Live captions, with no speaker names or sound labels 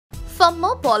For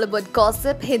more Bollywood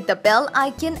gossip, hit the bell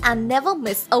icon and never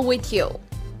miss a video.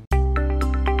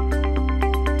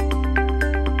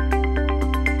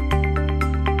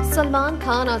 Salman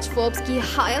Khan आज Forbes की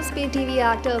highest paid TV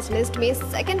actors list में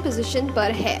second position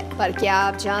पर है। पर क्या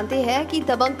आप जानते हैं कि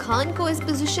दबंग खान को इस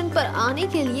पोजीशन पर आने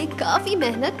के लिए काफी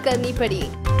मेहनत करनी पड़ी।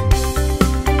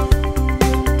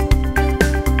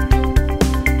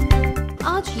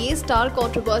 आज ये star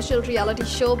controversial reality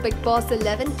show big boss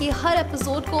 11 के हर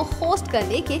एपिसोड को होस्ट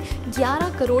करने के 11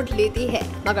 करोड़ लेते हैं।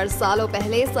 मगर सालों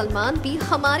पहले सलमान भी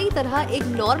हमारी तरह एक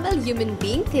नॉर्मल ह्यूमन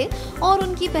बीइंग थे और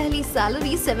उनकी पहली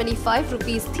सैलरी 75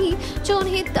 रुपीज थी, जो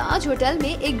उन्हें ताज होटल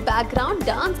में एक बैकग्राउंड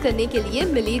डांस करने के लिए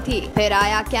मिली थी। फिर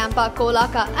आया कैंपा कोला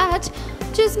का एड,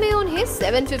 जिसमें उन्हें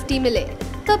 750 मिले।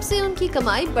 तब से उनकी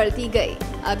कमाई बढ़ती गई।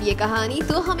 अब ये कहानी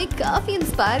तो हमें काफी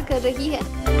इंस्पायर कर रही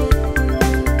है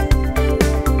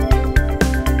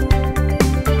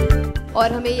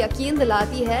और हमें यकीन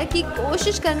दिलाती है कि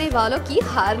कोशिश करने वालों की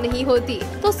हार नहीं होती।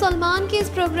 तो सलमान के इस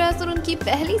प्रोग्रेस और उनकी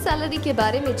पहली सैलरी के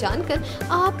बारे में जानकर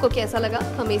आपको कैसा लगा,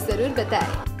 हमें जरूर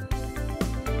बताएं।